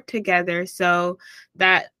work together so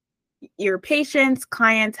that your patients,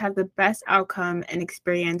 clients have the best outcome and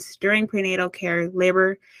experience during prenatal care,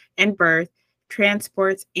 labor and birth,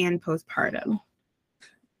 transports, and postpartum?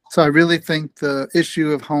 So I really think the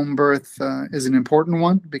issue of home birth is an important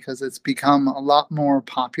one because it's become a lot more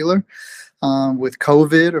popular with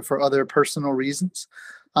COVID or for other personal reasons.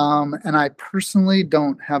 And I personally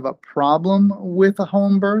don't have a problem with a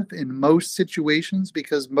home birth in most situations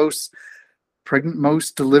because most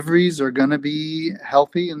deliveries are going to be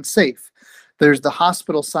healthy and safe. There's the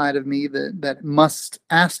hospital side of me that must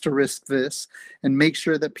asterisk this and make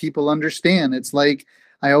sure that people understand. It's like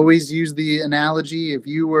I always use the analogy: if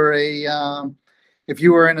you were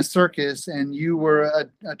in a circus and you were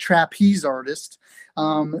a trapeze artist,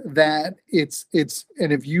 that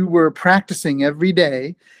and if you were practicing every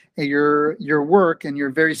day your work and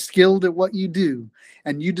you're very skilled at what you do,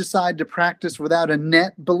 and you decide to practice without a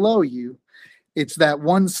net below you, it's that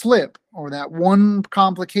one slip or that one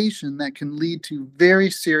complication that can lead to very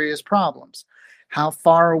serious problems. How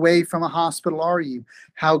far away from a hospital are you?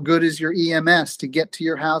 How good is your EMS to get to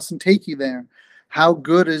your house and take you there? How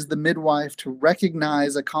good is the midwife to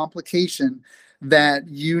recognize a complication that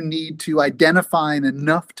you need to identify in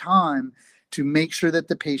enough time to make sure that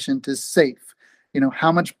the patient is safe?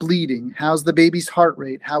 How much bleeding? How's the baby's heart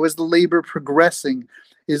rate? How is the labor progressing?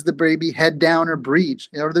 Is the baby head down or breech?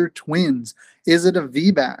 Are there twins? Is it a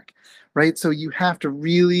VBAC? Right? So you have to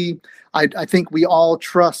really, I think we all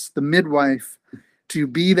trust the midwife to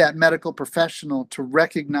be that medical professional to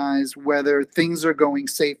recognize whether things are going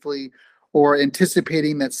safely or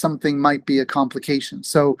anticipating that something might be a complication.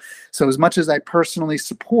 So as much as I personally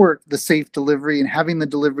support the safe delivery and having the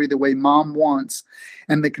delivery the way mom wants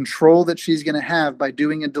and the control that she's going to have by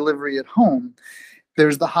doing a delivery at home,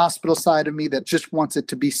 there's the hospital side of me that just wants it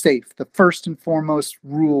to be safe. The first and foremost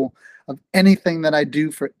rule of anything that I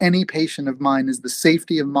do for any patient of mine is the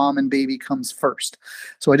safety of mom and baby comes first.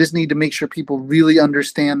 So I just need to make sure people really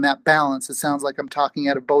understand that balance. It sounds like I'm talking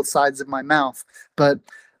out of both sides of my mouth, but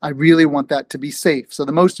I really want that to be safe. So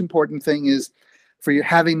the most important thing is for you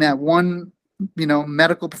having that one,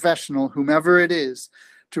 medical professional, whomever it is,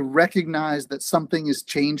 to recognize that something is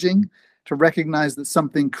changing, to recognize that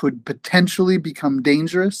something could potentially become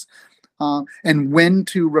dangerous, and when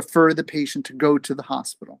to refer the patient to go to the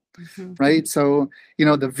hospital, right? So, the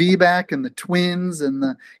VBAC and the twins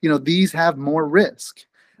and these have more risk.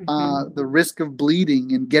 The risk of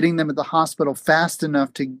bleeding and getting them at the hospital fast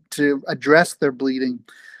enough to address their bleeding.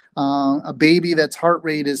 A baby that's heart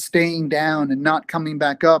rate is staying down and not coming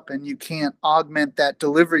back up, and you can't augment that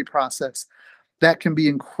delivery process. That can be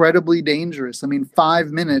incredibly dangerous. I mean, 5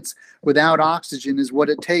 minutes without oxygen is what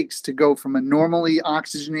it takes to go from a normally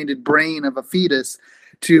oxygenated brain of a fetus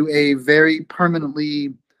to a very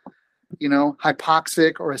permanently,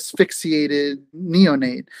 hypoxic or asphyxiated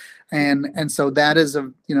neonate. And so that is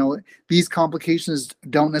these complications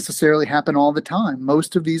don't necessarily happen all the time.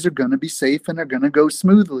 Most of these are going to be safe and are going to go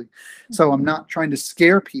smoothly. So I'm not trying to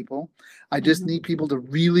scare people. I just need people to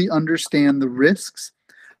really understand the risks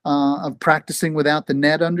of practicing without the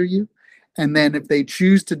net under you. And then if they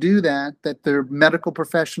choose to do that their medical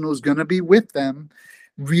professional is going to be with them,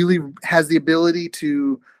 really has the ability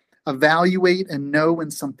to evaluate and know when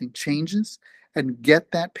something changes and get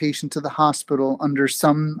that patient to the hospital under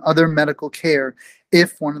some other medical care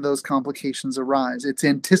if one of those complications arise. It's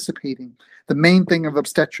anticipating. The main thing of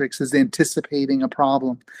obstetrics is anticipating a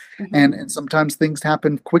problem. And sometimes things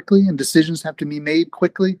happen quickly and decisions have to be made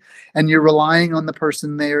quickly, and you're relying on the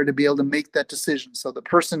person there to be able to make that decision. So the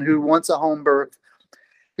person who wants a home birth,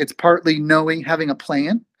 it's partly having a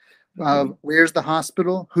plan of where's the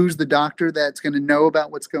hospital, who's the doctor that's going to know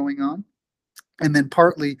about what's going on, and then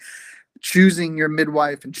partly choosing your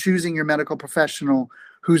midwife and choosing your medical professional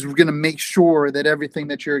who's going to make sure that everything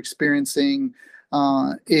that you're experiencing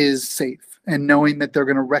is safe, and knowing that they're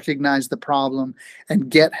going to recognize the problem and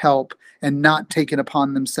get help and not take it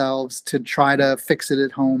upon themselves to try to fix it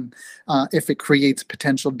at home if it creates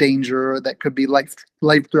potential danger that could be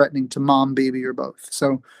life-threatening to mom, baby, or both.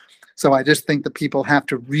 So I just think that people have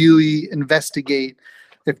to really investigate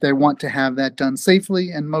if they want to have that done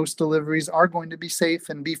safely, and most deliveries are going to be safe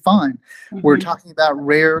and be fine. We're Mm-hmm. talking about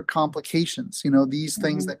rare complications, these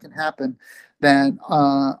things Mm-hmm. that can happen that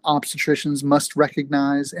obstetricians must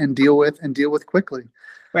recognize and deal with quickly.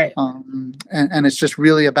 Right. And it's just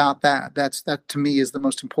really about that. That to me is the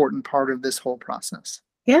most important part of this whole process.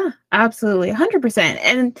 Yeah, absolutely. 100%.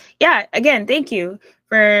 And yeah, again, thank you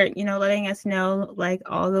for, letting us know like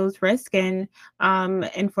all those risks and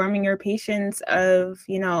informing your patients of,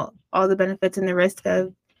 all the benefits and the risk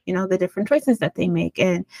of, the different choices that they make.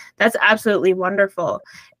 And that's absolutely wonderful.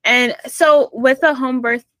 And so with the home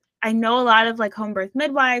birth, I know a lot of like home birth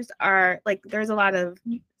midwives are like, there's a lot of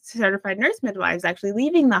certified nurse midwives actually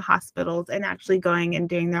leaving the hospitals and actually going and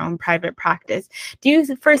doing their own private practice. Do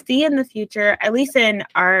you foresee in the future, at least in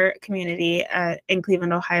our community in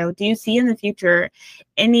Cleveland, Ohio, do you see in the future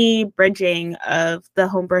any bridging of the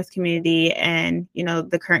home birth community and,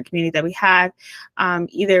 the current community that we have,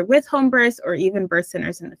 either with home births or even birth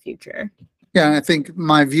centers in the future? Yeah, and I think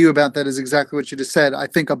my view about that is exactly what you just said. I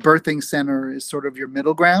think a birthing center is sort of your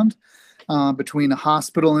middle ground between a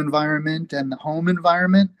hospital environment and the home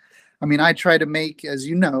environment. I mean, I try to make, as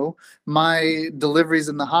you know, my deliveries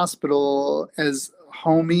in the hospital as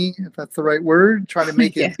homey, if that's the right word, try to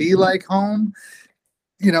make it be like home,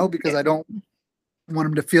 because I don't want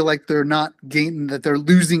them to feel like they're not gaining, that they're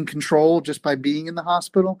losing control just by being in the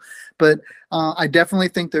hospital. But I definitely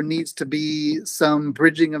think there needs to be some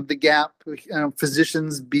bridging of the gap,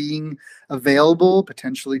 physicians being available,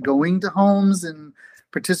 potentially going to homes and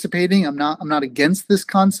participating. I'm not against this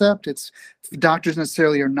concept. It's doctors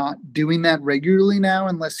necessarily are not doing that regularly now,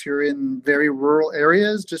 unless you're in very rural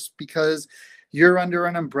areas, just because you're under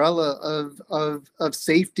an umbrella of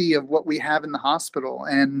safety of what we have in the hospital.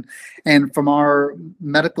 And from our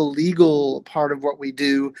medical legal part of what we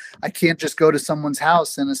do, I can't just go to someone's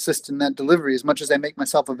house and assist in that delivery. As much as I make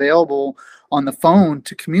myself available on the phone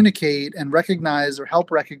to communicate and recognize or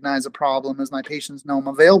help recognize a problem as my patients know I'm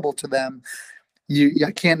available to them,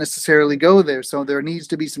 I can't necessarily go there. So there needs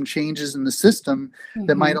to be some changes in the system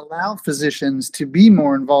that might allow physicians to be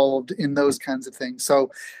more involved in those kinds of things. So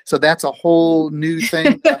that's a whole new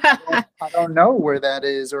thing. I don't know where that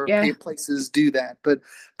is or if places do that, but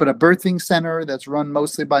a birthing center that's run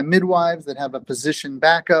mostly by midwives that have a physician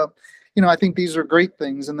backup, I think these are great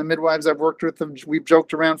things. And the midwives I've worked with, we've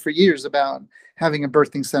joked around for years about having a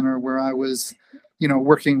birthing center where I was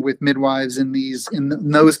working with midwives in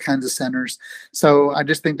those kinds of centers. So I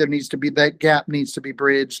just think that gap needs to be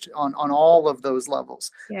bridged on all of those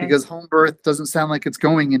levels, because home birth doesn't sound like it's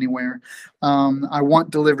going anywhere. I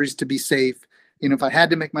want deliveries to be safe. If I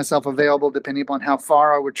had to make myself available, depending upon how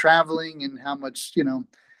far I were traveling and how much,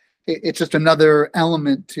 it's just another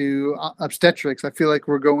element to obstetrics. I feel like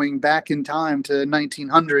we're going back in time to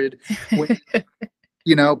 1900 when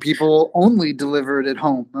people only delivered at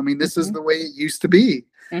home. I mean, this is the way it used to be.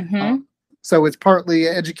 So it's partly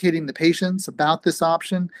educating the patients about this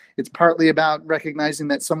option. It's partly about recognizing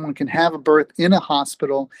that someone can have a birth in a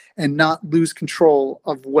hospital and not lose control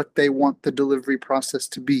of what they want the delivery process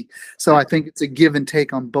to be. So I think it's a give and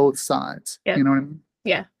take on both sides. You know what I mean?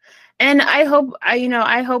 Yeah. And I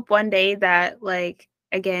hope one day that, like,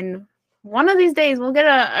 again, one of these days we'll get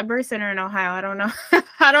a birth center in Ohio. I don't know.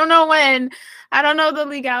 I don't know when. I don't know the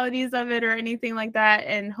legalities of it or anything like that.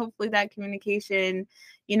 And hopefully that communication,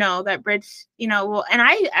 that bridge, will. And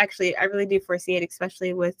I really do foresee it,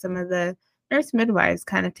 especially with some of the nurse midwives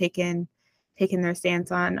kind of taking their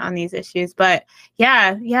stance on these issues. But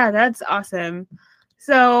yeah, that's awesome.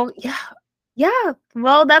 So yeah.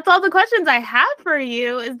 Well, that's all the questions I have for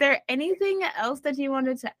you. Is there anything else that you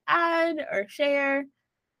wanted to add or share?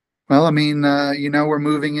 Well, I mean, we're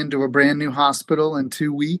moving into a brand new hospital in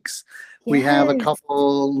 2 weeks. We have a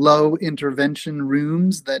couple low intervention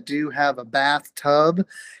rooms that do have a bathtub,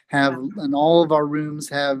 and all of our rooms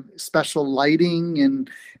have special lighting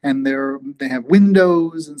and they have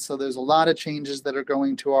windows. And so there's a lot of changes that are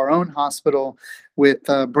going to our own hospital with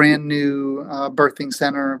a brand new birthing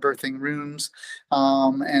center, birthing rooms.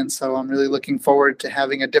 And so I'm really looking forward to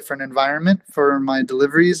having a different environment for my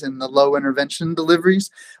deliveries and the low intervention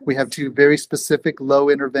deliveries. We have 2 very specific low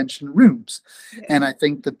intervention rooms. And I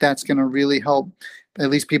think that that's going to really help at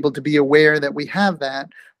least people to be aware that we have that,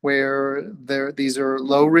 where these are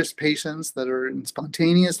low risk patients that are in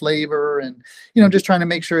spontaneous labor, and just trying to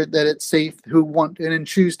make sure that it's safe who want and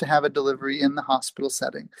choose to have a delivery in the hospital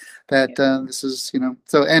setting. That this is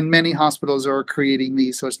so, and many hospitals are creating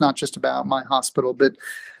these, so it's not just about my hospital, but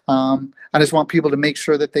I just want people to make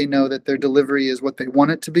sure that they know that their delivery is what they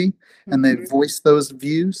want it to be, and they voice those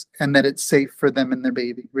views, and that it's safe for them and their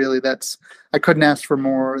baby. Really, I couldn't ask for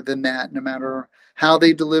more than that, no matter how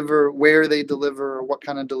they deliver, where they deliver, or what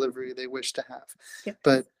kind of delivery they wish to have. Yep.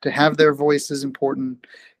 But to have their voice is important,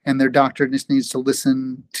 and their doctor just needs to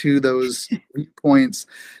listen to those viewpoints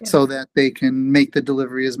so that they can make the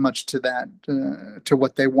delivery as much to that, to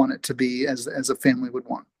what they want it to be as a family would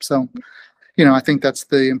want. So, I think that's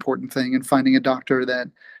the important thing, and finding a doctor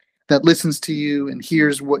that listens to you and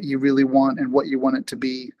hears what you really want and what you want it to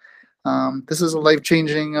be. This is a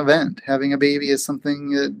life-changing event. Having a baby is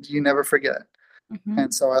something that you never forget.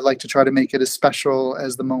 And so I like to try to make it as special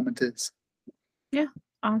as the moment is. Yeah.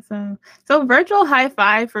 Awesome. So virtual high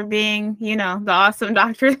five for being, the awesome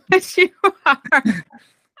doctor that you are.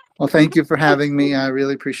 Well, thank you for having me. I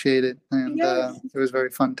really appreciate it. And it was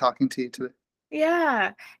very fun talking to you today.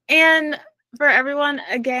 Yeah. And for everyone,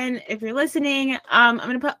 again, if you're listening, I'm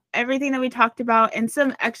going to put everything that we talked about and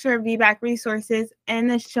some extra VBAC resources in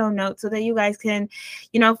the show notes so that you guys can,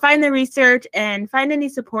 find the research and find any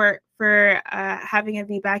support for having a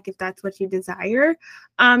VBAC if that's what you desire.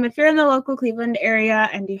 If you're in the local Cleveland area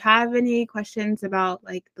and you have any questions about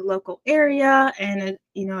like the local area and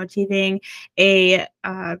achieving a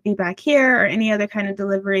VBAC here or any other kind of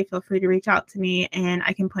delivery, feel free to reach out to me and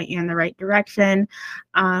I can point you in the right direction.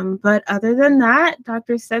 But other than that,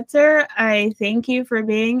 Dr. Stetzer, I thank you for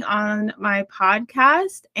being on my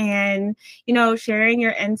podcast and sharing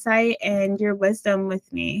your insight and your wisdom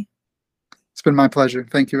with me. It's been my pleasure.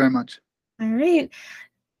 Thank you very much. All right.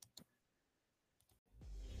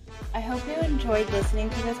 I hope you enjoyed listening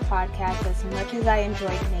to this podcast as much as I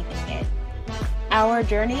enjoyed making it. Our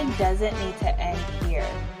journey doesn't need to end here.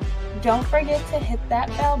 Don't forget to hit that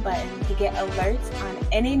bell button to get alerts on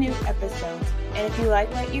any new episodes. And if you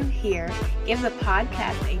like what you hear, give the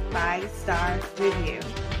podcast a 5-star review.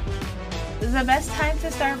 The best time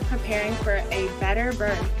to start preparing for a better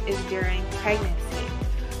birth is during pregnancy.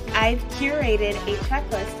 I've curated a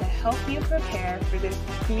checklist to help you prepare for the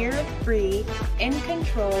fear-free,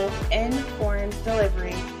 in-control, informed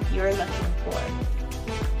delivery you're looking for.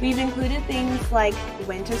 We've included things like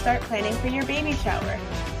when to start planning for your baby shower,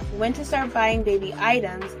 when to start buying baby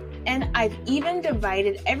items, and I've even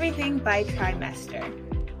divided everything by trimester.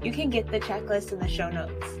 You can get the checklist in the show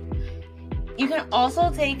notes. You can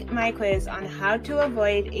also take my quiz on how to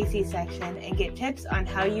avoid a C-section and get tips on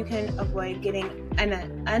how you can avoid getting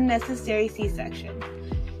an unnecessary C-section.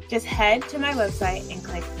 Just head to my website and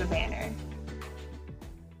click the banner.